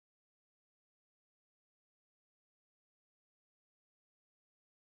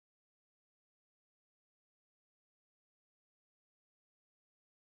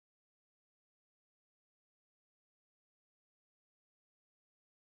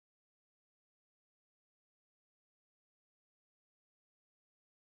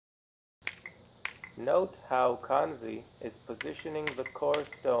Note how Kanzi is positioning the core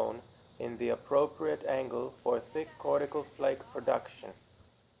stone in the appropriate angle for thick cortical flake production.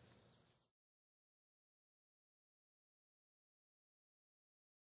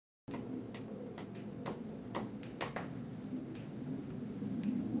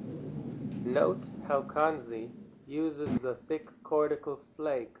 Note how Kanzi uses the thick cortical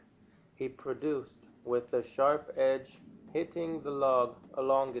flake he produced with the sharp edge hitting the log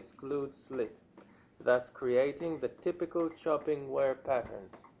along its glued slit, thus creating the typical chopping wear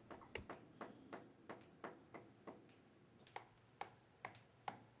patterns.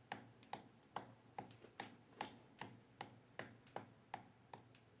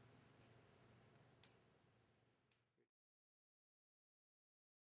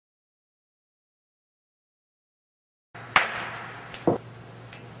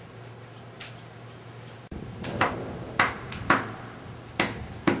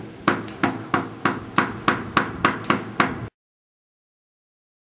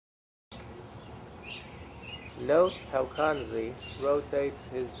 Note how Kanzi rotates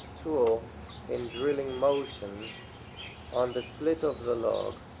his tool in drilling motions on the slit of the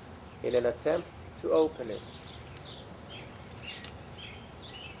log in an attempt to open it.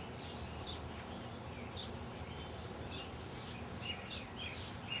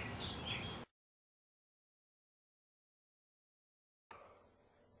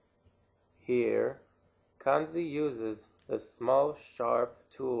 Here, Kanzi uses the small sharp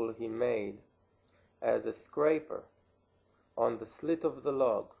tool he made as a scraper on the slit of the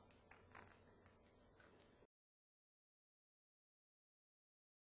log.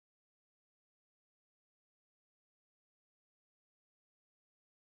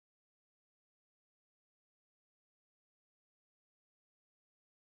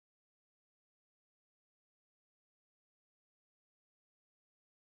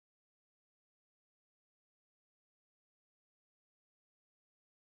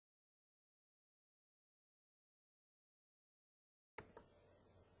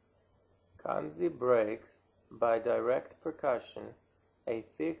 Kanzi breaks, by direct percussion, a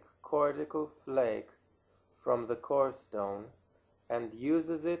thick cortical flake from the core stone and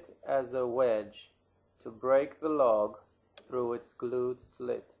uses it as a wedge to break the log through its glued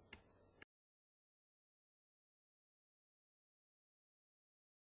slit.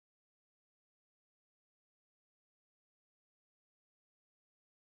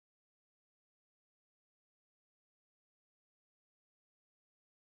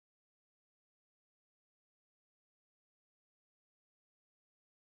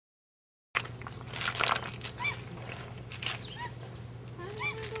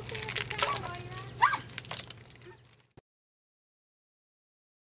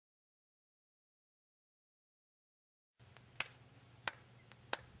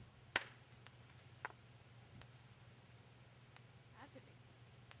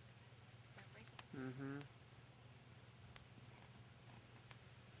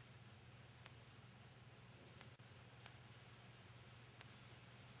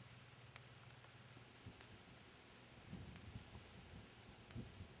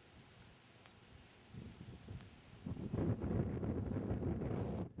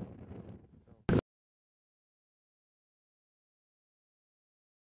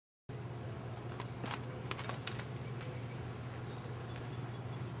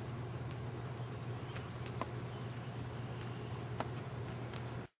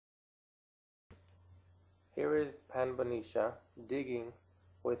 Here is Panbanisha digging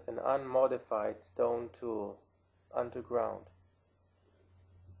with an unmodified stone tool underground.